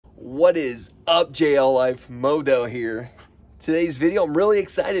What is up, JL Life? Modo here. Today's video I'm really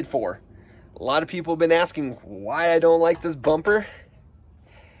excited for. A lot of people have been asking why I don't like this bumper,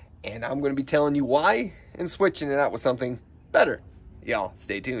 and I'm going to be telling you why and switching it out with something better. Y'all,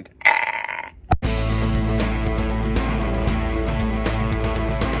 stay tuned.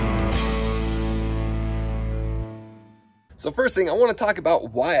 So first thing, I want to talk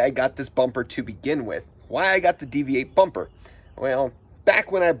about why I got this bumper to begin with. Why I got the DV8 bumper. Well,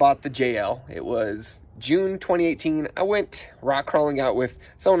 back when I bought the JL, it was June 2018. I went rock crawling out with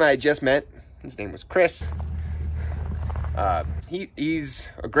someone I had just met. His name was Chris. He's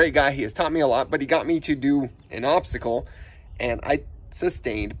a great guy. He has taught me a lot, but he got me to do an obstacle, and I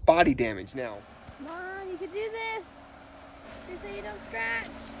sustained body damage. Now, come on, you can do this. They say you don't scratch.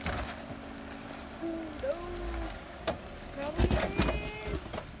 No. Probably is.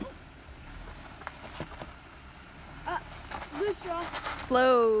 Loose jaw.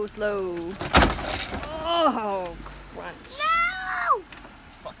 Slow. Oh, crunch. No!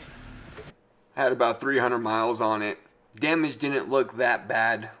 It's fucking... Had about 300 miles on it. Damage didn't look that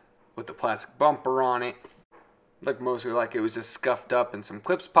bad with the plastic bumper on it. Looked mostly like it was just scuffed up and some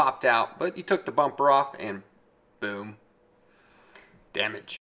clips popped out, but you took the bumper off and boom,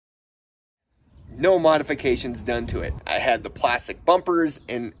 damage. No modifications done to it. I had the plastic bumpers,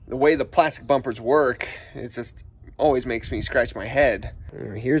 and the way the plastic bumpers work, it just always makes me scratch my head.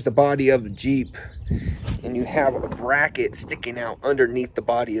 Here's the body of the Jeep, and you have a bracket sticking out underneath the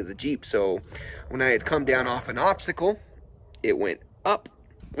body of the Jeep. So when I had come down off an obstacle, it went up,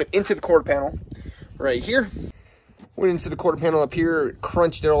 went into the quarter panel right here, went into the quarter panel up here,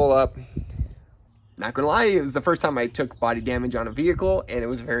 crunched it all up. Not gonna lie, it was the first time I took body damage on a vehicle, and it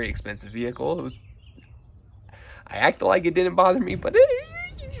was a very expensive vehicle. I acted like it didn't bother me, but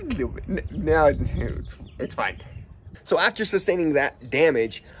now it's fine. So after sustaining that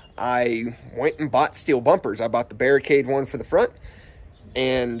damage, I went and bought steel bumpers. I bought the Barricade one for the front,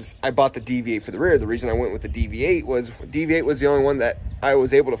 and I bought the DV8 for the rear. The reason I went with the DV8 was the only one that I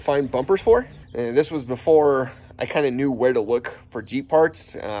was able to find bumpers for. And this was before I kind of knew where to look for Jeep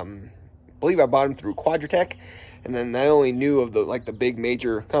parts. I believe I bought them through Quadratech, and then I only knew of the big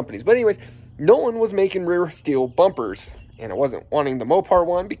major companies. But anyways, no one was making rear steel bumpers, and I wasn't wanting the Mopar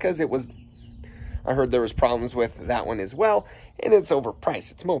one because I heard there was problems with that one as well, and it's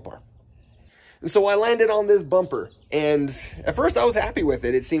overpriced. It's Mopar. And so I landed on this bumper, and at first I was happy with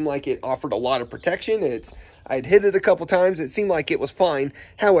it. It seemed like it offered a lot of protection. I'd hit it a couple times. It seemed like it was fine.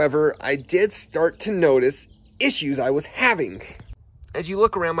 However, I did start to notice issues I was having. As you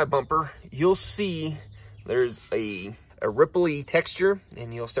look around my bumper, you'll see there's a ripply texture,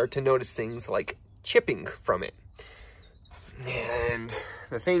 and you'll start to notice things like chipping from it. And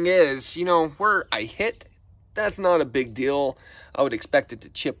the thing is, you know, where I hit, that's not a big deal. I would expect it to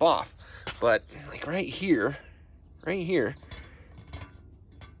chip off. But like right here, I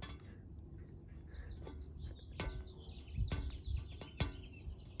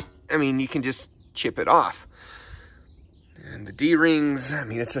mean, you can just chip it off. And the D-rings, I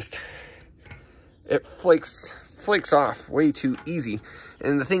mean, it's just, it flakes off way too easy.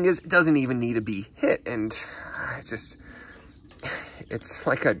 And the thing is, it doesn't even need to be hit. And it's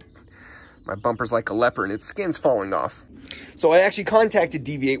like my bumper's like a leopard, and its skin's falling off. So I actually contacted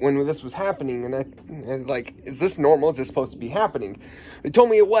DV8 when this was happening, and I was like, is this normal? Is this supposed to be happening? They told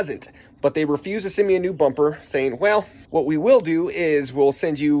me it wasn't, but they refused to send me a new bumper, saying, well, what we will do is we'll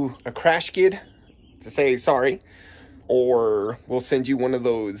send you a crash skid to say sorry, or we'll send you one of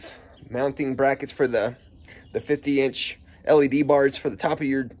those mounting brackets for the 50-inch LED bars for the top of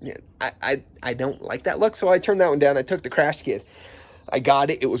your... I don't like that look, so I turned that one down. I took the crash skid. I got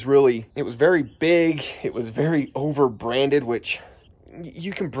it. It was very big. It was very over branded, which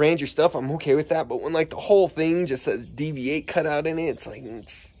you can brand your stuff. I'm okay with that. But when like the whole thing just says DV8 cut out in it, it's like,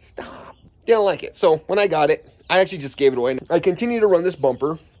 stop. Didn't like it. So when I got it, I actually just gave it away. I continued to run this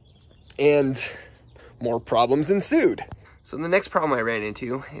bumper, and more problems ensued. So the next problem I ran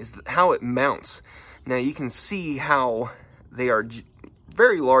into is how it mounts. Now you can see how they are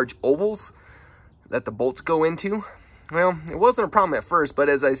very large ovals that the bolts go into. Well, it wasn't a problem at first, but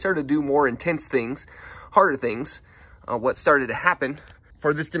as I started to do more intense things, harder things, what started to happen,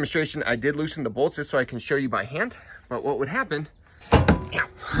 for this demonstration, I did loosen the bolts just so I can show you by hand. But what would happen,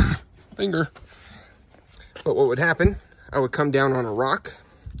 finger, but what would happen, I would come down on a rock,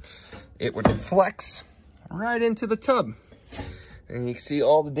 it would flex right into the tub. And you can see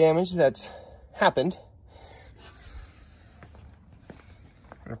all the damage that's happened.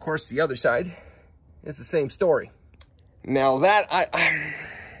 And of course, the other side is the same story. Now that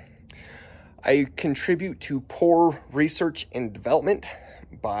I contribute to poor research and development.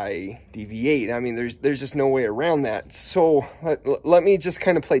 by DV8. I mean, there's just no way around that. So let me just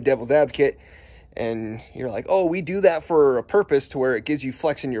kind of play devil's advocate. And you're like, oh, we do that for a purpose to where it gives you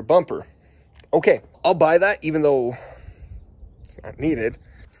flex in your bumper. Okay, I'll buy that even though it's not needed.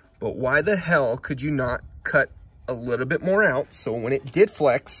 But why the hell could you not cut a little bit more out so when it did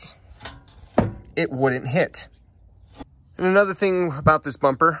flex, it wouldn't hit? And another thing about this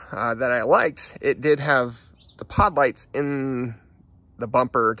bumper that I liked, it did have the pod lights in the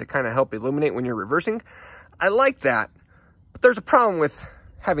bumper to kind of help illuminate when you're reversing. I like that, but there's a problem with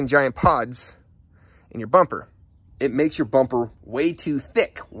having giant pods in your bumper. It makes your bumper way too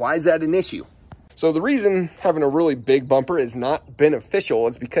thick. Why is that an issue? So the reason having a really big bumper is not beneficial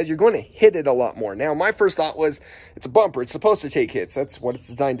is because you're going to hit it a lot more. Now, my first thought was, it's a bumper, it's supposed to take hits. That's what it's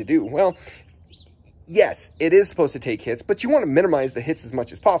designed to do. Well, yes, it is supposed to take hits, but you want to minimize the hits as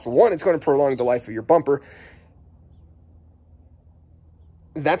much as possible. One, it's going to prolong the life of your bumper.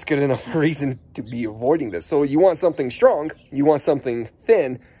 That's good enough reason to be avoiding this. So you want something strong, you want something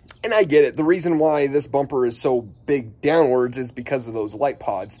thin, and I get it. The reason why this bumper is so big downwards is because of those light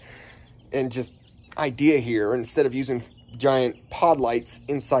pods. And just idea here, instead of using giant pod lights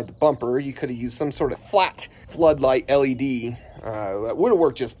inside the bumper, you could have used some sort of flat floodlight LED. That would have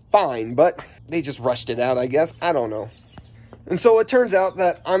worked just fine, but they just rushed it out, I guess. I don't know. And so it turns out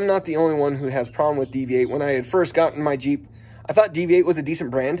that I'm not the only one who has a problem with DV8. When I had first gotten my Jeep, I thought DV8 was a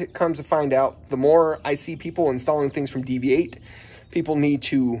decent brand. It comes to find out, the more I see people installing things from DV8, people need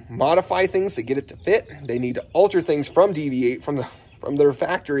to modify things to get it to fit. They need to alter things from DV8, from their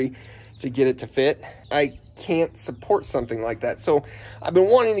factory, to get it to fit. I can't support something like that. So I've been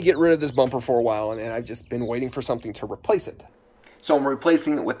wanting to get rid of this bumper for a while, and I've just been waiting for something to replace it. So I'm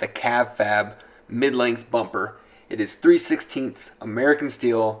replacing it with the CAVFAB mid-length bumper. It is 3/16 American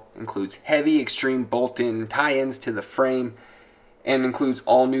steel, includes heavy extreme bolt-in tie-ins to the frame, and includes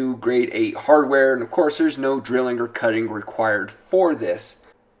all new grade 8 hardware. And of course, there's no drilling or cutting required for this.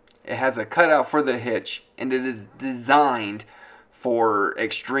 It has a cutout for the hitch, and it is designed for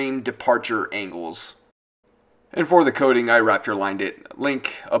extreme departure angles. And for the coating, I Raptor lined it.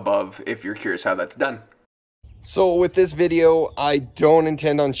 Link above if you're curious how that's done. So with this video, I don't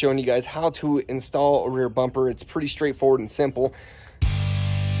intend on showing you guys how to install a rear bumper. It's pretty straightforward and simple.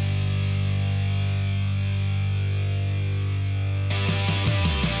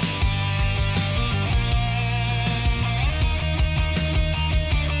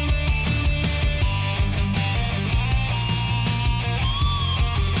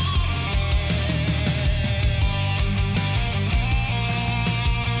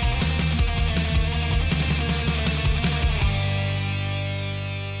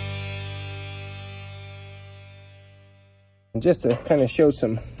 And just to kind of show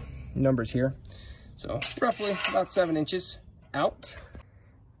some numbers here. So roughly about 7 inches out.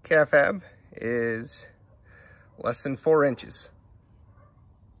 CAVFAB is less than 4 inches.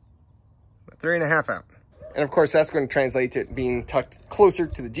 3.5 out. And of course that's going to translate to it being tucked closer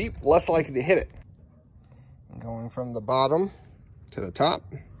to the Jeep, less likely to hit it. And going from the bottom to the top,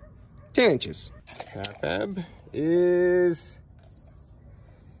 10 inches. CAVFAB is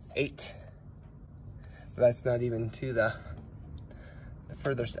 8. That's not even to the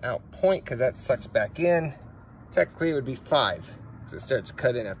furthest out point, because that sucks back in. Technically it would be 5 because it starts to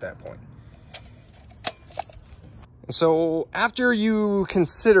cut in at that point. So after you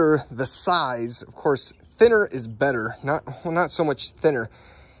consider the size, of course thinner is better. Not so much thinner,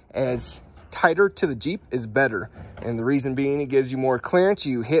 as tighter to the Jeep is better. And the reason being, it gives you more clearance.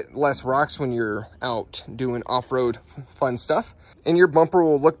 You hit less rocks when you're out doing off-road fun stuff, and your bumper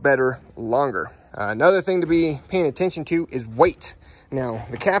will look better longer. Another thing to be paying attention to is weight. Now,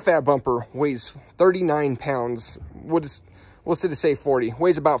 the CAVFAB bumper weighs 39 pounds. What's it to say 40?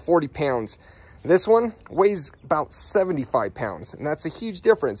 Weighs about 40 pounds. This one weighs about 75 pounds, and that's a huge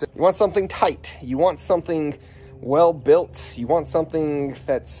difference. You want something tight. You want something well built. You want something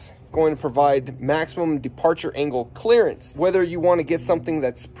that's going to provide maximum departure angle clearance. Whether you want to get something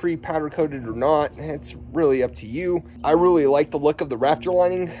that's pre-powder coated or not, it's really up to you. I really like the look of the Raptor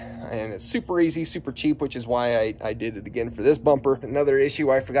lining, and it's super easy, super cheap, which is why I did it again for this bumper. Another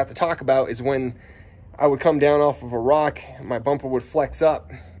issue I forgot to talk about is when I would come down off of a rock, my bumper would flex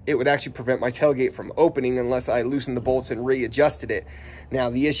up. It would actually prevent my tailgate from opening unless I loosened the bolts and readjusted it. Now,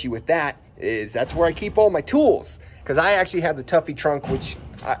 the issue with that is that's where I keep all my tools, because I actually have the Tuffy trunk, which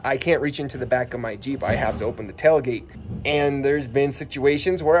I can't reach into the back of my Jeep. I have to open the tailgate. And there's been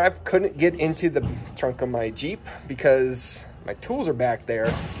situations where I couldn't get into the trunk of my Jeep because my tools are back there,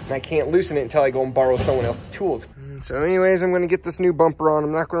 and I can't loosen it until I go and borrow someone else's tools. So anyways, I'm going to get this new bumper on.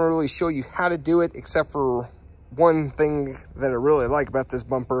 I'm not going to really show you how to do it, except for one thing that I really like about this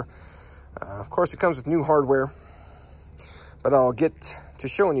bumper. Of course, it comes with new hardware, but I'll get to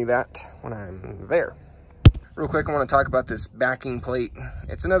showing you that when I'm there. Real quick, I want to talk about this backing plate.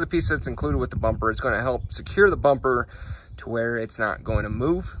 It's another piece that's included with the bumper. It's going to help secure the bumper to where it's not going to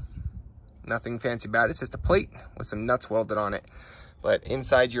move. Nothing fancy about it. It's just a plate with some nuts welded on it. But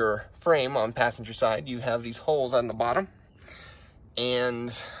inside your frame on passenger side, you have these holes on the bottom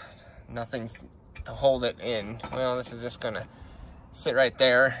and nothing to hold it in. Well, this is just going to sit right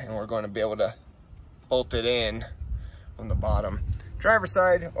there, and we're going to be able to bolt it in from the bottom. Driver's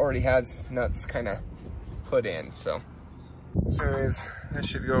side already has nuts kind of put in, so anyways, this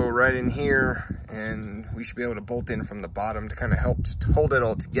should go right in here, and we should be able to bolt in from the bottom to kind of help just hold it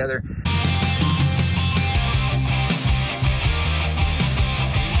all together.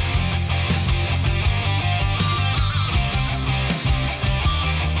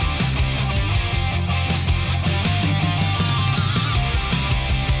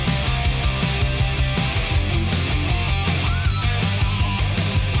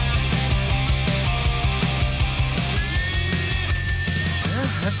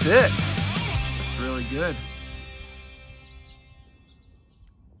 That's it. That's really good.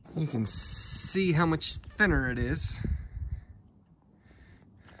 You can see how much thinner it is,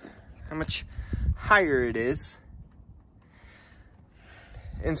 how much higher it is.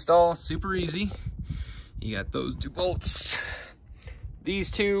 Install super easy. You got those two bolts, these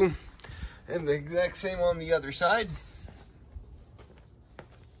two, and the exact same on the other side.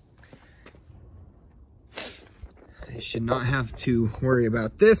 I should not have to worry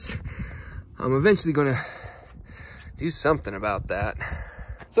about this. I'm eventually gonna do something about that.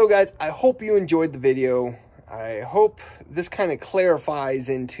 So guys, I hope you enjoyed the video. I hope this kind of clarifies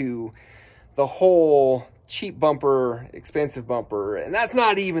into the whole cheap bumper, expensive bumper, and that's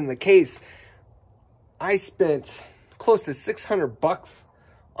not even the case. I spent close to 600 bucks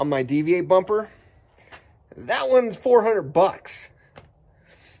on my Deviate bumper. That one's 400 bucks.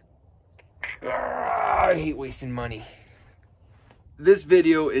 I hate wasting money. This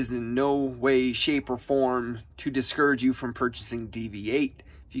video is in no way, shape, or form to discourage you from purchasing DV8.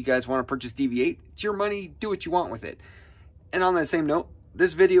 If you guys want to purchase DV8, it's your money, do what you want with it. And on that same note,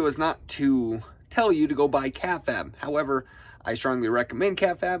 this video is not to tell you to go buy CAVFAB. However, I strongly recommend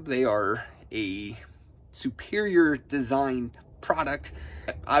CAVFAB. They are a superior design product.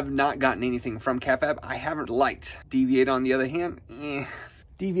 I've not gotten anything from CAVFAB I haven't liked. DV8 on the other hand,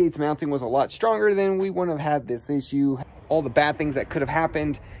 DV8's mounting was a lot stronger, than we wouldn't have had this issue. All the bad things that could have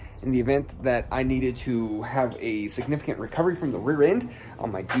happened in the event that I needed to have a significant recovery from the rear end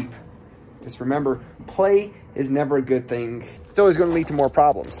on my Jeep. Just remember, play is never a good thing. It's always going to lead to more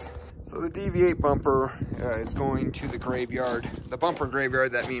problems. So the DV8 bumper is going to the graveyard, the bumper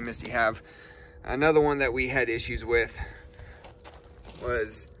graveyard that me and Misty have. Another one that we had issues with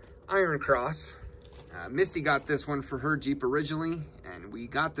was Iron Cross. Misty got this one for her Jeep originally, and we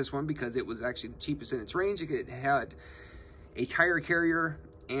got this one because it was actually the cheapest in its range. It had a tire carrier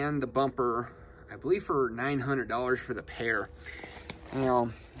and the bumper, I believe for $900 for the pair. Now,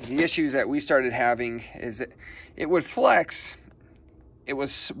 the issues that we started having is it would flex. It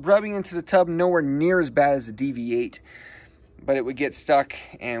was rubbing into the tub nowhere near as bad as the DV8, but it would get stuck,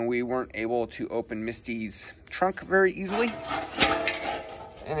 and we weren't able to open Misty's trunk very easily.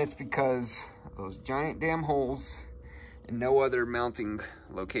 And it's because those giant damn holes and no other mounting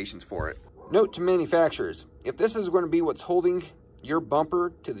locations for it. Note to manufacturers, if this is going to be what's holding your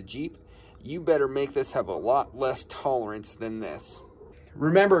bumper to the Jeep, you better make this have a lot less tolerance than this.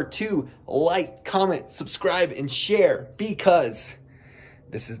 Remember to like, comment, subscribe, and share, because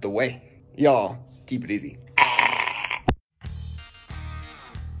this is the way. Y'all, keep it easy.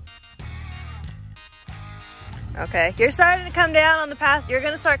 Okay, you're starting to come down on the path. You're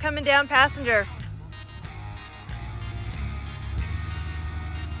gonna start coming down passenger.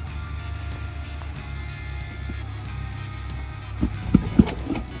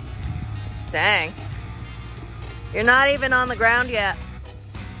 Dang. You're not even on the ground yet.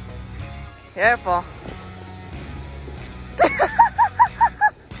 Careful.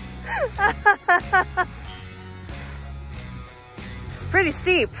 It's pretty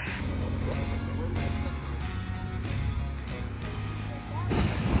steep.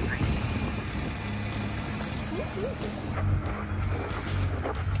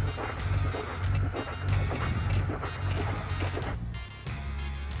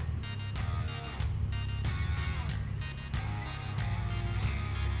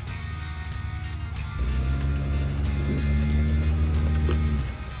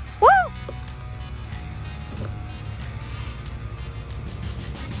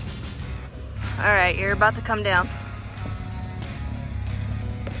 All right. right, you're about to come down.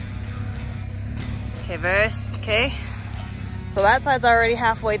 Okay, okay. So that side's already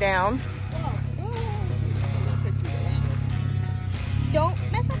halfway down. Don't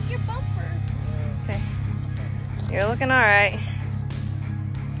mess up your bumper. Okay. You're looking all right.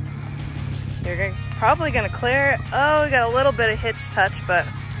 You're probably gonna clear it. Oh, we got a little bit of hitch touch, but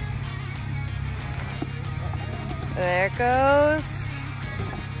there it goes.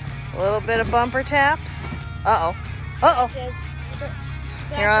 A little bit of bumper taps. Uh-oh. Uh-oh.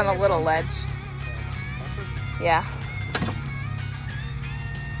 You're on a little ledge. Yeah.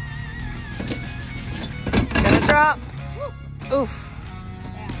 It's gonna drop. Oof.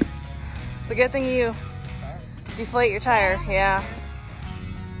 It's a good thing you deflate your tire. Yeah.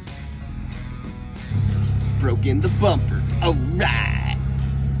 Broke in the bumper. All right.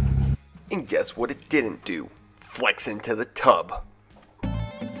 And guess what it didn't do? Flex into the tub.